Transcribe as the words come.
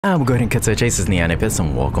I'm going to cut to Chase's Neon Pits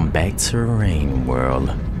and welcome back to Rain World.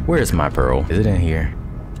 Where's my pearl? Is it in here?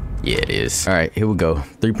 Yeah, it is. All right, here we go.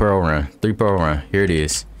 3 pearl run. 3 pearl run. Here it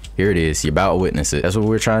is. Here it is. You're about to witness it. That's what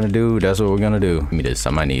we're trying to do. That's what we're gonna do. Give me this. I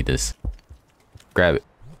might need this. Grab it.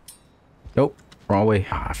 Nope. Wrong way.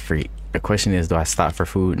 Ah, freak. The question is, do I stop for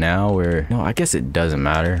food now or no? I guess it doesn't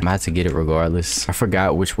matter. I'm about to get it regardless. I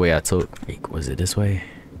forgot which way I took. Freak, was it this way?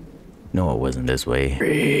 No, it wasn't this way.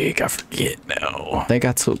 Freak, I forget now. I think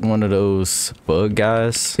I took one of those bug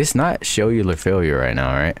guys. It's not cellular failure right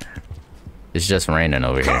now, right? It's just raining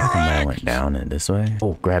over here. I went down in this way.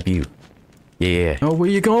 Oh, grab you. Yeah. Oh, where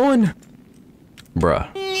you going? Bruh.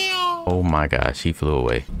 Oh my gosh, he flew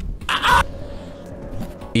away.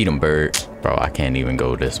 Eat him, bird. Bro, I can't even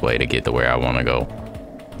go this way to get to where I want to go.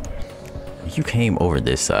 You came over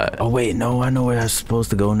this side. Oh wait, no, I know where I'm supposed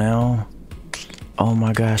to go now. Oh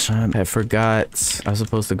my gosh, I forgot. I was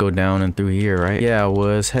supposed to go down and through here, right? Yeah, I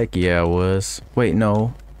was. Heck yeah, I was. Wait,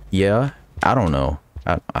 no. Yeah? I don't know.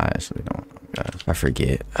 I actually don't know, guys. I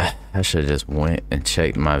forget. I should have just went and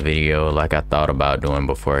checked my video like I thought about doing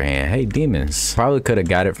beforehand. Hey, demons. Probably could have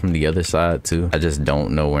got it from the other side too. I just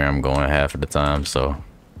don't know where I'm going half of the time, so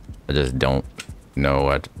I just don't know.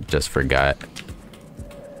 I just forgot.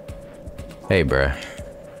 Hey, bruh.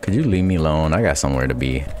 Could you leave me alone? I got somewhere to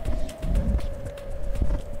be.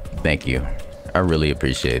 Thank you. I really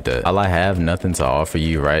appreciate that. While I have nothing to offer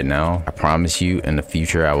you right now, I promise you in the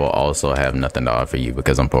future I will also have nothing to offer you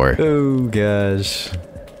because I'm poor. Oh gosh.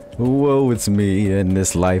 Woe, it's me in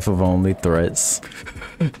this life of only threats.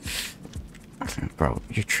 Bro,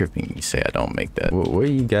 you're tripping. You say I don't make that. Where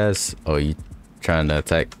you guys? Oh, you trying to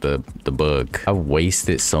attack the bug. I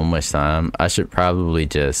wasted so much time. I should probably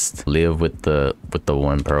just live with the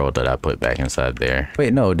one pearl that I put back inside there.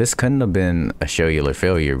 Wait, no, this couldn't have been a cellular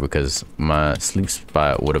failure because my sleep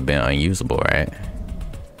spot would have been unusable, right?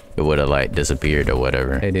 It would have like disappeared or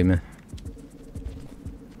whatever. Hey, demon.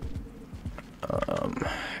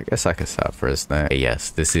 I guess I could stop for a snack. Hey, yes,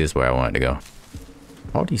 this is where I wanted to go.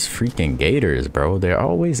 All these freaking gators, bro, they're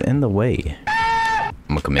always in the way. I'm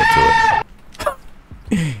gonna commit to it.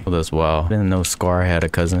 Well, that's wild. Didn't know Scar had a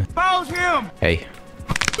cousin. Hey.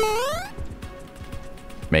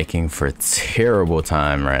 Making for terrible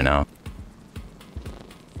time right now.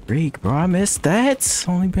 Freak, bro, I missed that. It's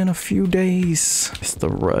only been a few days. It's the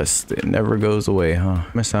rust. It never goes away, huh?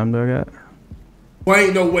 How much time do I got? Well,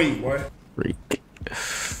 ain't no way, boy. Freak.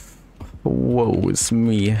 Whoa, it's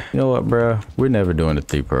me. You know what, bro? We're never doing the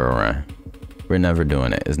 3 pearl run. We're never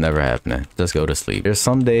doing it. It's never happening. Just go to sleep. There's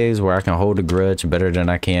some days where I can hold a grudge better than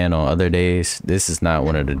I can on other days. This is not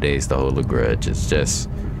one of the days to hold a grudge. It's just,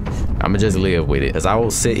 I'ma just live with it. Cause I will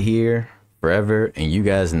sit here forever and you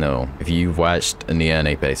guys know if you've watched a Neon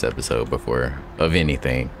Apex episode before of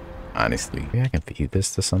anything, honestly. Maybe I can feed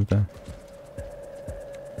this to something.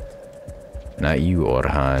 Not you,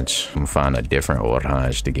 Orange. I'm gonna find a different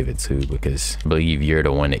Orange to give it to because I believe you're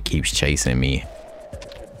the one that keeps chasing me.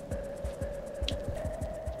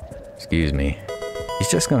 Excuse me.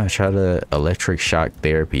 He's just gonna try the electric shock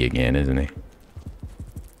therapy again, isn't he?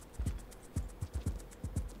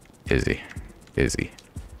 Is he? Is he?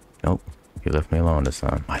 Nope. He left me alone this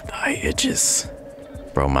time. My thigh itches.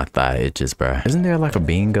 Bro, my thigh itches, bro. Isn't there like a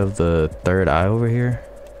being of the 3rd eye over here?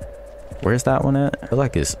 Where's that one at? I feel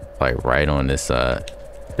like it's like right on this side.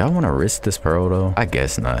 Do I want to risk this pearl though? I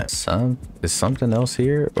guess not. Is something else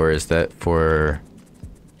here? Or is that for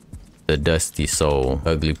the dusty soul?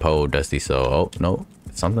 Ugly pole, dusty soul. Oh, no.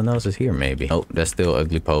 Something else is here maybe. Nope, that's still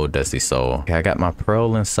ugly pole, dusty soul. Okay, I got my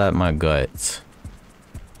pearl inside my guts.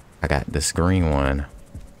 I got this green one.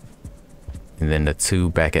 And then the 2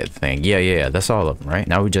 back at the thing. Yeah, that's all of them, right?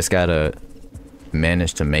 Now we just gotta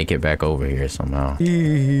manage to make it back over here somehow.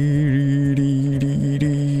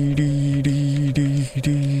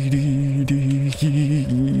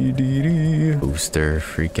 Booster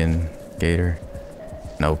freaking gator.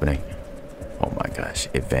 An opening. Oh my gosh,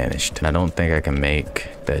 it vanished. I don't think I can make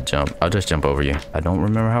that jump. I'll just jump over you. I don't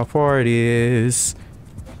remember how far it is.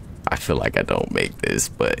 I feel like I don't make this,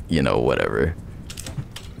 but you know, whatever.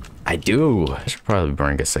 I do. I should probably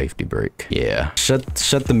bring a safety brake. Yeah. Shut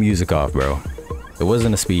the music off, bro. It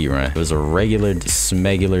wasn't a speed run. It was a regular,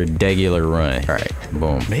 smegular, degular run. All right,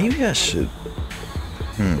 boom. Maybe I should.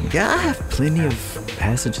 Yeah, I have plenty of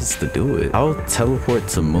passages to do it. I'll teleport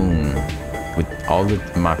to Moon with all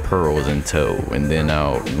of my pearls in tow, and then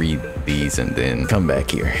I'll read these and then come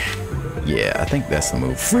back here. Yeah, I think that's the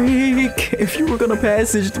move. Freak! If you were gonna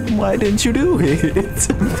passage, why didn't you do it?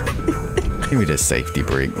 Give me this safety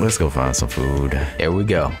brake. Let's go find some food. There we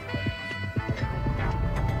go.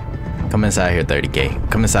 Come inside here,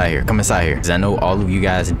 30K. Come inside here. Come inside here. Because I know all of you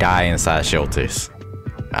guys die inside shelters.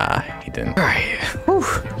 Ah, he didn't. All right. Whew.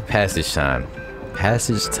 Passage time.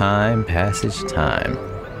 Passage time. Passage time.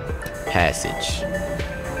 Passage.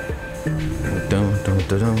 Dun, dun,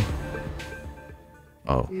 dun, dun.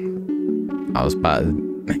 Oh. I was about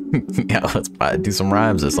to, yeah, I was about to do some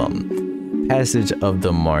rhymes or something. Passage of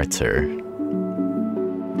the Martyr.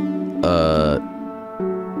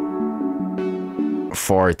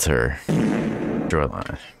 Farter. Draw a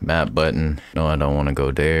line. Map button. No, I don't want to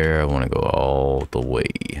go there. I want to go all the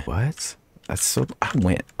way. What? That's so. I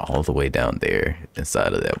went all the way down there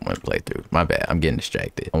inside of that one playthrough. My bad. I'm getting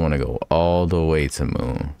distracted. I want to go all the way to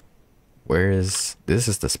Moon. Where is this?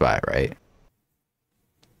 Is the spot, right?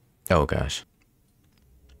 Oh gosh.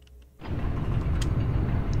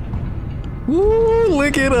 Ooh,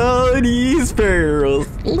 look at all these barrels.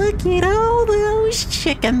 Look at all those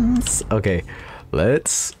chickens. Okay,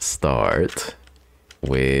 let's start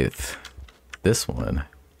with this one.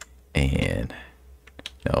 And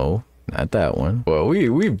no, not that one. Well, we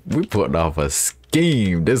putting off a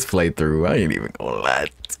scheme this playthrough. I ain't even gonna lie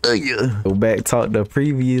to you. Go back, talk to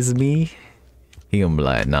previous me. He gonna be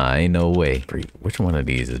like, nah, ain't no way. Freak, which one of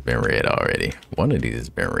these has been red already? One of these has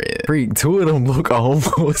been red. Freak, two of them look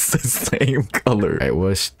almost the same color. All right,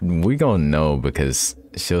 well, we gonna know because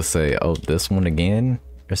she'll say, oh, this one again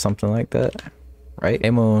or something like that, right?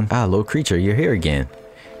 Hey, Moon. Ah, little creature, you're here again.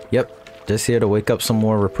 Yep, just here to wake up some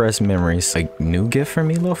more repressed memories. A new gift for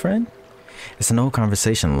me, little friend? It's an old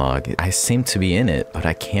conversation log. I seem to be in it, but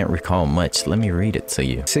I can't recall much. Let me read it to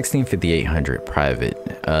you. 165800 private.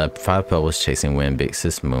 5 pebbles chasing wind, big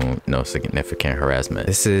sis Moon, no significant harassment.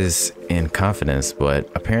 This is in confidence, but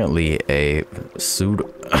apparently a pseudonym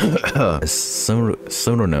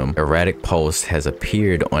erratic post has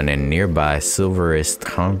appeared on a nearby silverist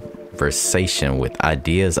conversation with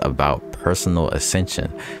ideas about personal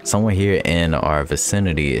ascension. Someone here in our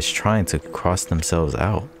vicinity is trying to cross themselves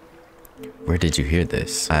out. Where did you hear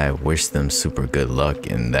this? I wish them super good luck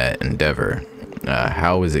in that endeavor.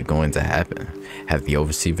 How is it going to happen? Have the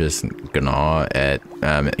overseers gnaw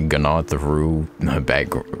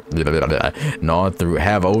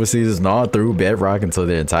through bedrock until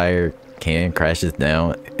their entire can crashes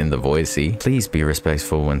down in the void sea? Please be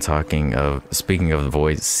respectful when speaking of the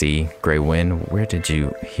void sea. Grey Wind, where did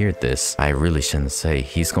you hear this? I really shouldn't say.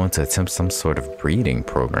 He's going to attempt some sort of breeding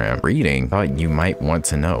program. Breeding? Thought you might want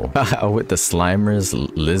to know. With the slimers,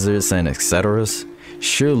 lizards, and etc.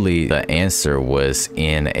 Surely the answer was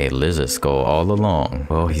in a lizard skull all along.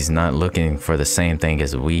 Well, he's not looking for the same thing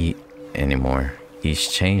as we anymore. He's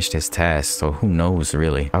changed his task, so who knows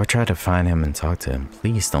really. I would try to find him and talk to him.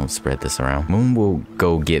 Please don't spread this around. Moon will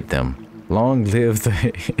go get them. Long live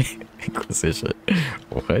the Inquisition.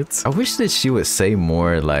 What? I wish that she would say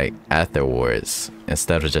more like afterwards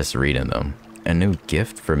instead of just reading them. A new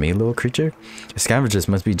gift for me, little creature? The scavengers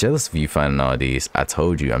must be jealous of you finding all these. I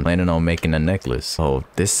told you, I'm planning on making a necklace. Oh,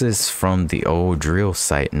 this is from the old drill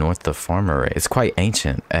site north of Farmeray. It's quite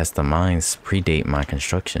ancient, as the mines predate my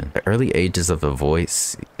construction. The early ages of the void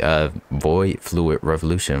fluid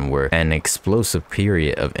revolution were an explosive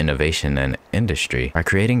period of innovation and industry. By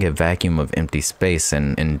creating a vacuum of empty space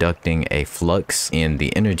and inducting a flux in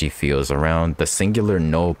the energy fields around the singular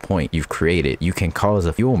null point you've created, you can cause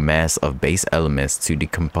a fuel mass of base elements to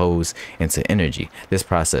decompose into energy. This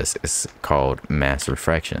process is called mass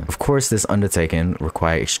refraction. Of course, this undertaking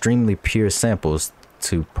requires extremely pure samples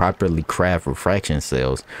to properly craft refraction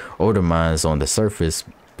cells. Older mines on the surface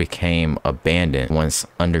became abandoned once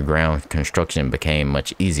underground construction became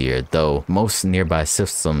much easier, though most nearby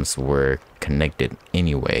systems were connected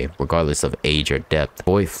anyway. Regardless of age or depth,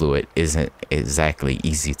 void fluid isn't exactly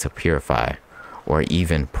easy to purify or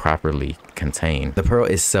even properly contain. The pearl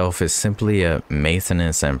itself is simply a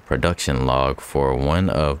maintenance and production log for one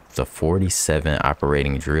of the 47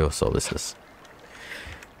 operating drill sources.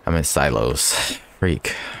 I'm in silos.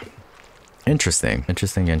 Freak. Interesting.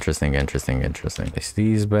 Place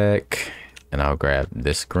these back and I'll grab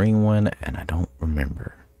this green one, and I don't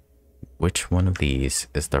remember which one of these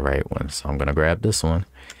is the right one. So I'm gonna grab this one,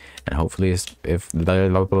 and hopefully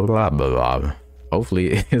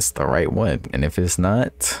hopefully it's the right one. And if it's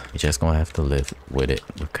not, you're just gonna have to live with it,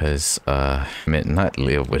 because I meant not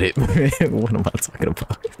live with it. What am I talking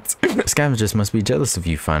about? Scavengers must be jealous of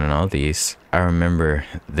you finding all these. I remember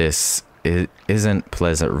this. It isn't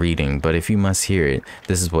pleasant reading, but if you must hear it,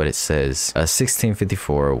 this is what it says.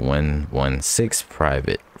 1654-116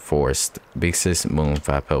 private forest, big sis Moon,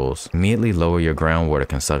 5 pebbles. Immediately lower your groundwater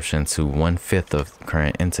consumption to 1/5 of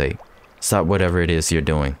current intake. Stop whatever it is you're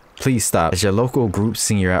doing. Please stop. As your local group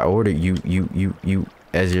senior, I order you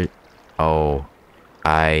as your Oh,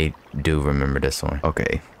 I do remember this one.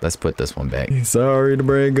 Okay, let's put this one back. Sorry to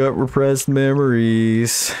bring up repressed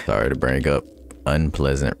memories. Sorry to bring up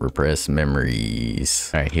unpleasant repressed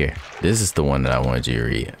memories. All right, here. This is the one that I wanted you to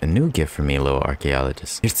read. A new gift for me, little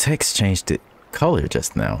archaeologist. Your text changed it color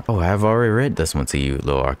just now. Oh, I've already read this one to you,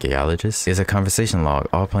 little archaeologist. It's a conversation log,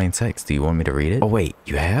 all plain text. Do you want me to read it? Oh wait,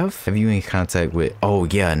 you have? Have you in contact with? Oh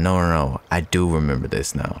yeah, no. I do remember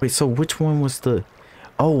this now. Wait, so which one was the?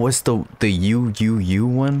 Oh, what's the you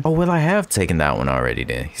one? Oh well, I have taken that one already.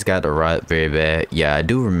 Then he's got the right very bad. Yeah, I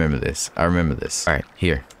do remember this. I remember this. All right,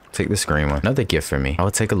 here. Take this green one. Another gift for me.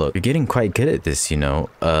 I'll take a look. You're getting quite good at this, you know,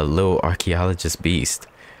 little archaeologist beast.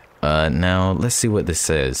 Now let's see what this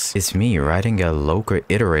says. It's me writing a local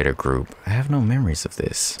iterator group. I have no memories of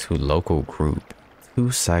this. To local group. 2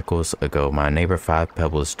 cycles ago, my neighbor 5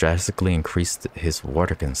 Pebbles drastically increased his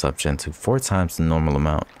water consumption to 4 times the normal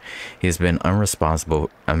amount. He has been unresponsive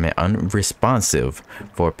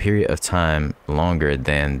for a period of time longer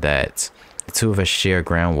than that. The 2 of us share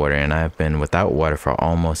groundwater, and I have been without water for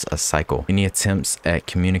almost a cycle. Any attempts at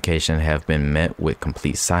communication have been met with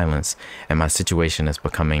complete silence, and my situation is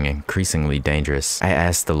becoming increasingly dangerous. I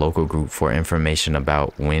asked the local group for information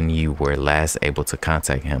about when you were last able to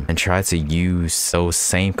contact him, and tried to use those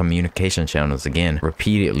same communication channels again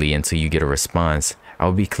repeatedly until you get a response. I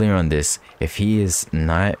will be clear on this. If he is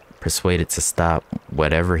not persuaded to stop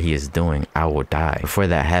whatever he is doing, I will die. Before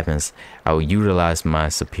that happens, I will utilize my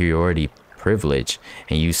superiority privilege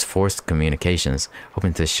and use forced communications,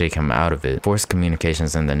 hoping to shake him out of it. Forced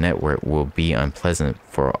communications in the network will be unpleasant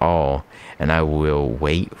for all, and I will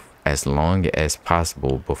wait as long as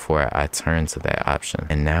possible before I turn to that option.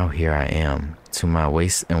 And now here I am, to my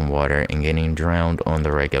waist in water and getting drowned on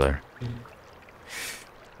the regular.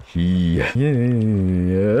 Yeah,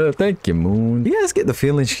 thank you, Moon. You guys get the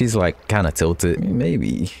feeling she's like kind of tilted?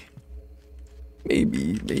 Maybe.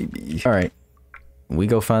 All right. We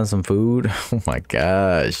go find some food. Oh my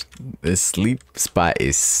gosh, this sleep spot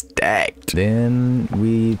is stacked. Then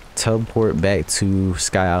we teleport back to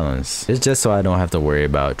Sky Islands. It's just so I don't have to worry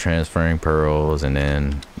about transferring pearls and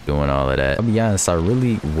then doing all of that. I'll be honest, I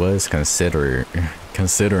really was considering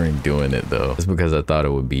doing it though. It's because I thought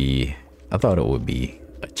it would be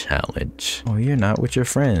a challenge. Oh, you're not with your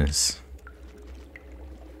friends.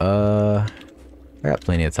 I got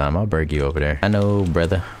plenty of time. I'll break you over there. I know,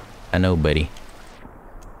 brother. I know, buddy.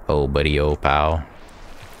 Oh, buddy, old pal.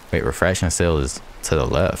 Wait, refraction cell is to the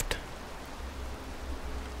left.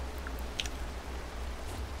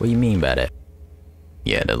 What do you mean by that?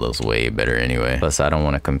 Yeah, that looks way better anyway. Plus, I don't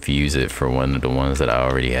want to confuse it for one of the ones that I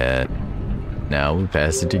already had. Now we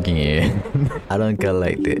passed it again. I done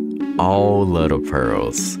collected all of the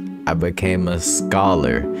pearls. I became a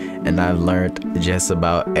scholar, and I've learned just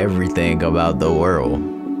about everything about the world.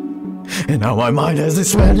 And now my mind has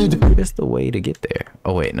expanded. Here's the way to get there.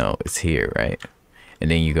 Oh wait, no, it's here, right? And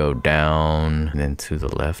then you go down and then to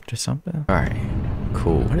the left or something. All right,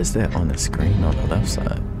 cool. What is that on the screen on the left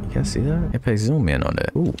side? You can see that? Apex, zoom in on that.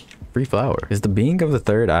 Ooh, free flower. Is the being of the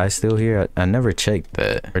third eye still here? I never checked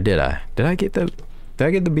that. Or did I? Did I get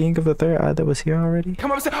the being of the third eye that was here already?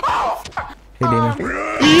 Come on, oh! Hey, demon.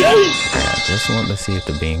 I just want to see if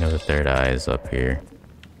the being of the third eye is up here.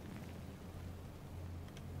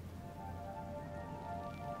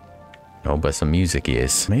 No, but some music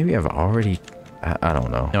is. Maybe I've already, I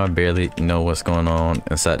don't know. I barely know what's going on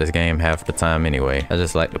inside this game half the time anyway. I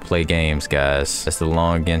just like to play games, guys. That's the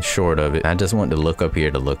long and short of it. I just want to look up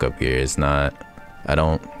here to look up here. It's not, I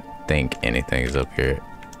don't think anything is up here.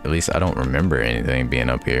 At least I don't remember anything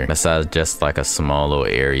being up here. Besides just like a small little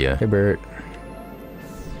area. Hey, bird.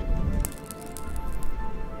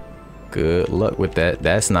 Good luck with that.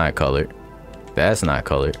 That's not colored. That's not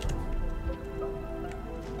colored.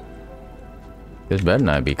 This better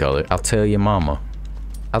not be colored. I'll tell your mama.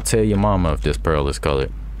 I'll tell your mama if this pearl is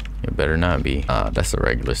colored. It better not be. That's a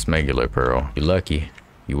regular smegular pearl. You're lucky.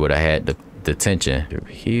 You would have had the detention. Through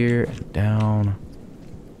here and down.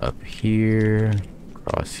 Up here.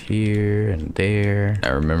 Across here and there. I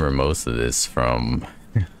remember most of this from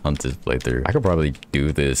Hunter's playthrough. I could probably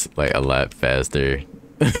do this like a lot faster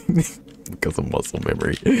because of muscle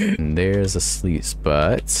memory. And there's a sleep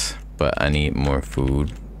spot, but I need more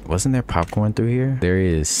food. Wasn't there popcorn through here? There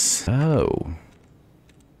is. Oh,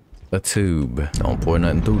 a tube. Don't pour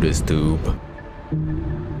nothing through this tube.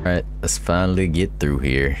 All right, let's finally get through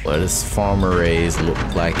here. What does farmer raise look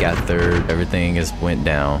like after everything has went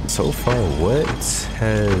down? So far, what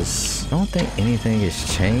has... I don't think anything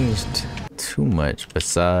has changed too much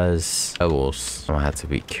besides levels. I'm gonna have to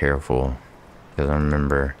be careful because I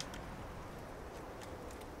remember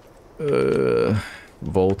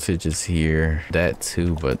voltage is here. That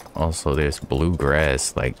too, but also there's blue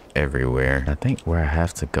grass like everywhere. I think where I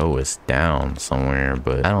have to go is down somewhere,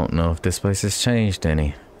 but I don't know if this place has changed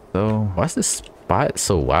any. So why is this spot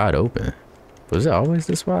so wide open? Was it always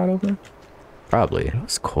this wide open? Probably.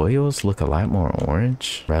 Those coils look a lot more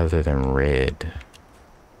orange rather than red.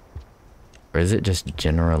 Or is it just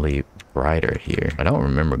generally brighter here? I don't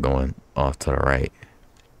remember going off to the right.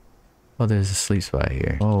 Oh, there's a sleep spot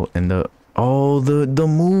here. Oh, and the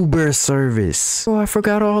Uber service. Oh, I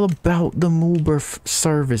forgot all about the Uber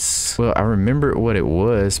service. Well, I remember what it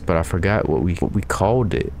was, but I forgot what we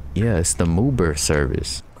called it. Yeah, it's the Uber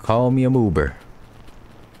service. Call me a Uber.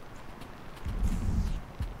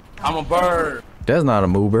 I'm a bird. That's not a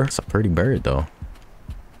Uber. It's a pretty bird though.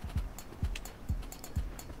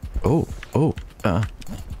 Oh,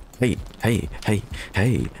 hey.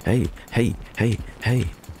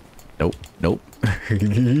 Nope.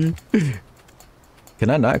 Can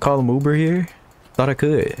I not call him Uber here? Thought I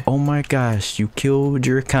could. Oh my gosh, you killed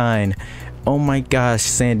your kind. Oh my gosh,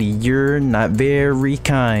 Sandy, you're not very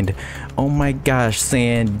kind. Oh my gosh,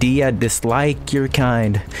 Sandy, I dislike your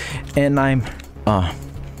kind. And I'm,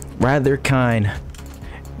 rather kind.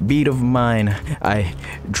 Beat of mine, I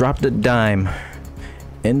dropped a dime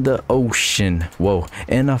in the ocean. Whoa,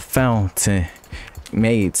 in a fountain.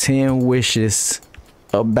 Made 10 wishes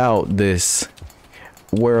about this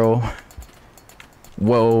world.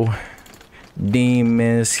 Whoa,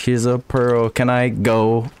 demons, here's a pearl. Can I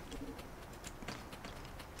go?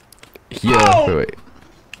 Yeah, wait.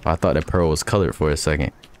 I thought that pearl was colored for a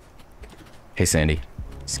second. Hey, Sandy,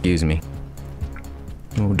 excuse me.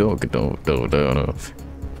 No, don't.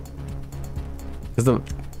 Cause the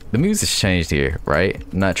music's changed here,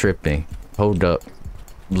 right? Not tripping. Hold up,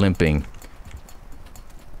 limping.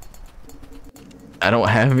 I don't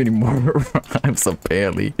have any more rhymes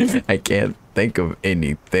apparently. I can't think of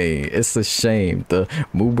anything. It's a shame. The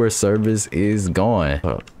Uber service is gone.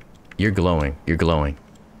 Oh, you're glowing. You're glowing.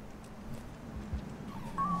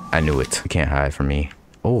 I knew it. You can't hide from me.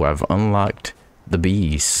 Oh, I've unlocked the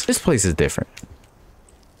bees. This place is different.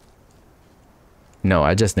 No,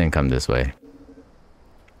 I just didn't come this way.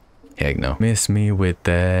 Heck no. Miss me with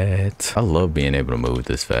that. I love being able to move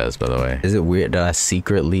this fast, by the way. Is it weird that I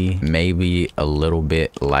secretly maybe a little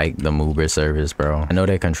bit like the Uber service, bro? I know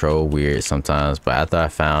they control weird sometimes, but after I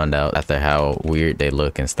found out after how weird they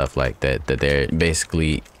look and stuff like that, that they're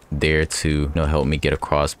basically there to, you know, help me get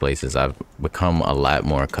across places, I've become a lot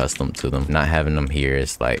more accustomed to them. Not having them here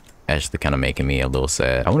is like actually kind of making me a little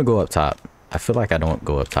sad. I want to go up top. I feel like I don't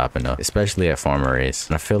go up top enough, especially at farmer race.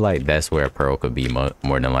 And I feel like that's where a pearl could be more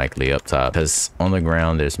than likely up top, because on the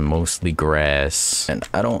ground there's mostly grass, and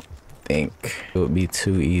I don't think it would be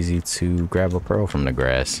too easy to grab a pearl from the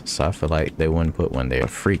grass. So I feel like they wouldn't put one there.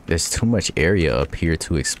 Freak, there's too much area up here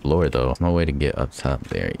to explore though. There's no way to get up top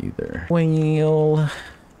there either. Well,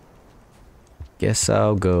 guess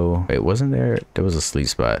I'll go. Wait, wasn't there was a sleep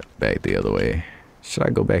spot back the other way? Should I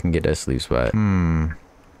go back and get that sleep spot?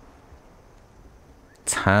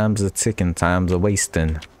 Time's a ticking, time's a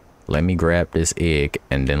wasting. Let me grab this egg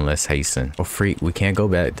and then let's hasten. Oh freak, we can't go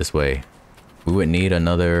back this way. We would need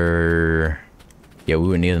another, yeah, we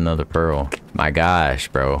would need another pearl. My gosh,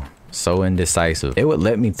 bro, so indecisive. It would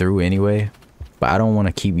let me through anyway, but I don't want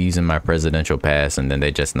to keep using my presidential pass and then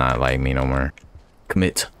they just not like me no more.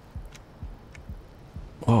 Commit.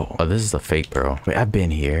 Whoa, oh, this is a fake pearl. Wait, I've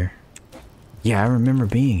been here. Yeah, I remember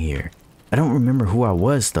being here. I don't remember who I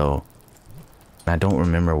was though. I don't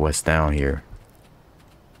remember what's down here.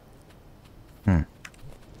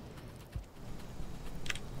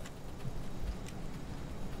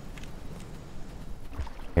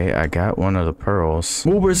 Okay, I got one of the pearls.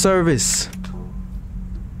 Uber service.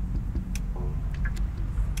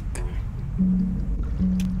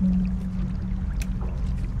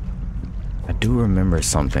 I do remember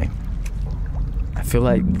something. I feel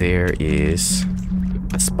like there is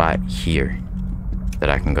a spot here that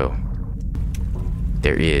I can go.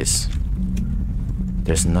 There is.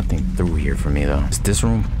 There's nothing through here for me though. Does this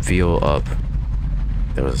room fill up?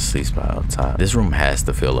 There was a sleep spot up top. This room has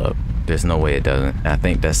to fill up. There's no way it doesn't. I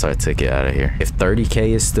think that's our ticket out of here. If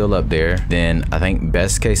 30K is still up there, then I think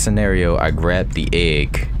best case scenario, I grab the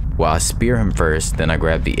egg. Well, I spear him first, then I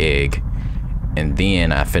grab the egg, and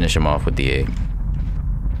then I finish him off with the egg.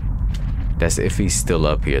 That's if he's still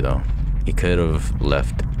up here though. He could have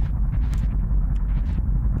left.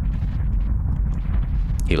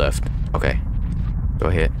 He left. Okay. Go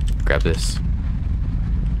ahead. Grab this.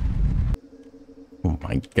 Oh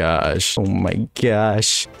my gosh. Oh my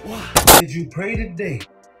gosh. Did you pray today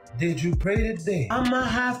Did you pray today? I'ma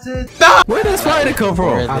have to. Where does fighting come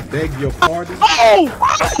from? I beg your pardon. Oh!